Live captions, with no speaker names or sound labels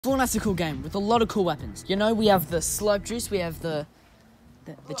Fortnite's a cool game with a lot of cool weapons. You know, we have the slurp juice, we have the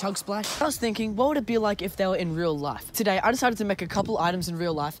chug splash. I was thinking, what would it be like if they were in real life? Today, I decided to make a couple items in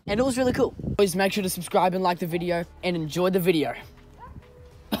real life, and it was really cool. Please make sure to subscribe and like the video, and enjoy the video.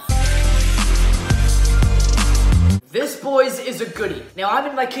 This, boys, is a goodie. Now, I'm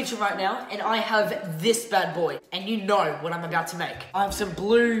in my kitchen right now, and I have this bad boy. And you know what I'm about to make. I have some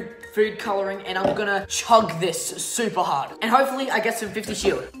blue food coloring, and I'm gonna chug this super hard. And hopefully, I get some 50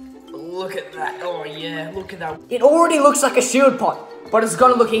 shield. Look at that. Oh, yeah, look at that. It already looks like a shield pot, but it's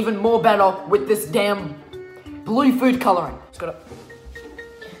gonna look even more better with this damn blue food coloring. It's gotta...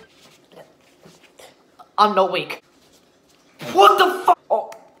 I'm not weak. What the fuck?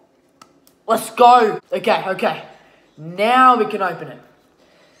 Oh. Let's go. Okay. Now we can open it.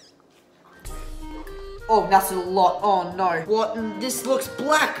 Oh, that's a lot. Oh, no. What? This looks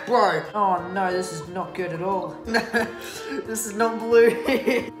black, bro. Oh, no, this is not good at all. This is not blue.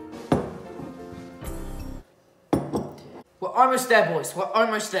 We're almost there, boys. We're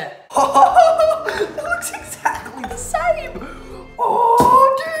almost there. Oh, that looks exactly the same.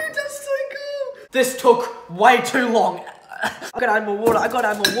 Oh, dude, that's so cool. This took way too long. I gotta add more water.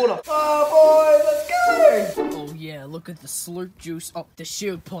 Oh, boy, let's go. Oh, yeah, look at the slurp juice. Oh, the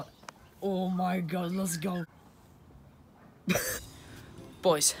shield pot. Oh, my God, let's go.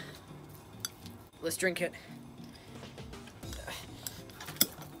 Boys, let's drink it.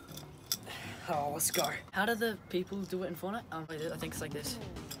 Oh, let's go. How do the people do it in Fortnite? I think it's like this.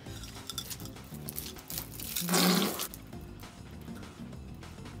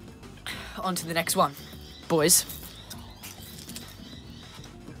 On to the next one, boys.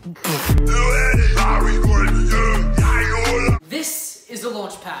 This is a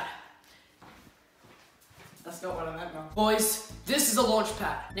launch pad. That's not what I meant, no. Boys, this is a launch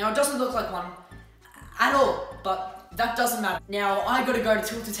pad. Now, it doesn't look like one at all, but that doesn't matter. Now, I gotta go to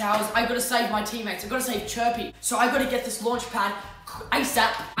Tilted Towers. I gotta save my teammates. I gotta save Chirpy. So I gotta get this launch pad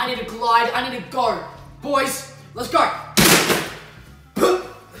ASAP. I need to glide. I need to go. Boys, let's go.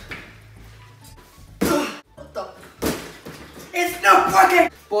 What the? It's not working!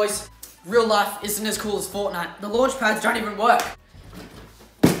 Boys, real life isn't as cool as Fortnite. The launch pads don't even work.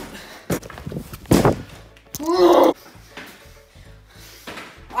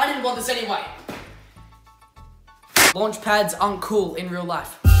 I didn't want this anyway. Launch pads aren't cool in real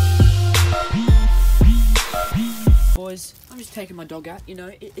life. Boys, I'm just taking my dog out, you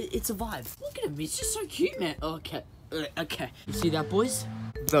know, it's a vibe. Look at him, he's just so cute, man. Okay. You see that, boys?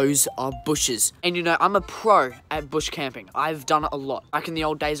 Those are bushes. And you know, I'm a pro at bush camping. I've done it a lot. Back in the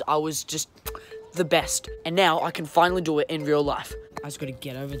old days, I was just the best. And now I can finally do it in real life. I just gotta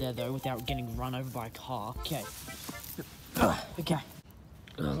get over there, though, without getting run over by a car. Okay. Okay.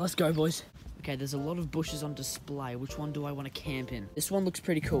 Let's go, boys. Okay, there's a lot of bushes on display. Which one do I want to camp in? This one looks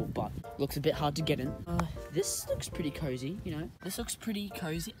pretty cool, but looks a bit hard to get in. This looks pretty cozy, you know. This looks pretty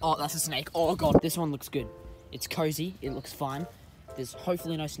cozy. Oh, that's a snake. Oh, God. This one looks good. It's cozy. It looks fine. There's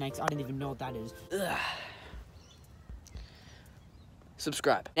hopefully no snakes. I don't even know what that is. Ugh.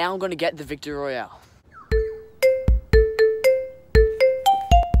 Subscribe. Now I'm going to get the Victory Royale.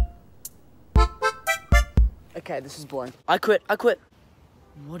 Okay, this is boring. I quit.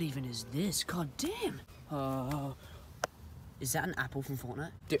 What even is this? God damn. Is that an apple from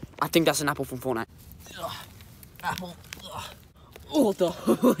Fortnite? Dude, I think that's an apple from Fortnite. Ugh. Apple. Ugh. Oh, what the?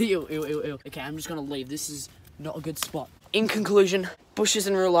 Ew. Okay, I'm just gonna leave. This is not a good spot. In conclusion, bushes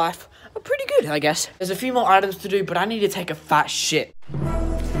in real life are pretty good, I guess. There's a few more items to do, but I need to take a fat shit.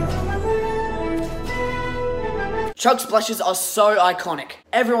 Chug splashes are so iconic.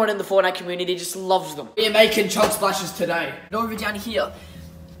 Everyone in the Fortnite community just loves them. We're making chug splashes today. And over down here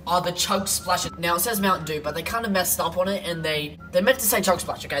are the chug splashes. Now, it says Mountain Dew, but they kind of messed up on it, and they meant to say chug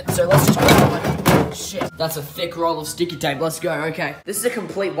splash, okay? So let's just go. Shit. That's a thick roll of sticky tape. Let's go, okay. This is a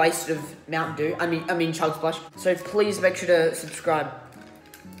complete waste of Mountain Dew. I mean chug splash. So please make sure to subscribe.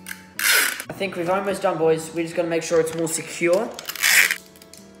 I think we've almost done, boys. We just gotta make sure it's more secure.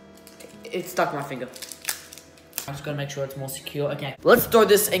 It stuck in my finger. I'm just gonna make sure it's more secure. Okay, let's throw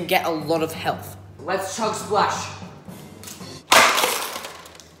this and get a lot of health. Let's chug splash.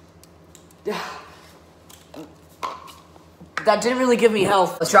 That didn't really give me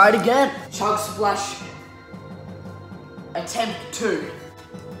health. Let's try it again. Chug splash. Attempt 2.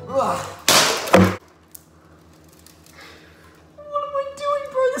 Ugh. What am I doing,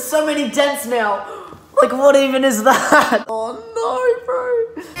 bro? There's so many dents now. Like, what even is that? Oh no, bro.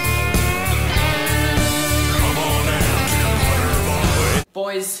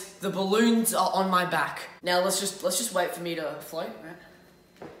 Boys, the balloons are on my back. Now let's just wait for me to float, right?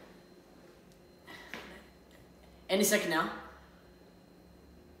 Any second now.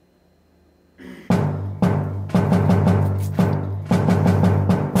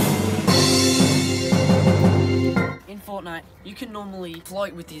 Fortnite, you can normally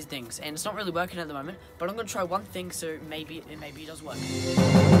float with these things, and it's not really working at the moment, but I'm gonna try one thing, so maybe it does work.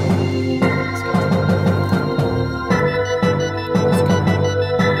 Let's go.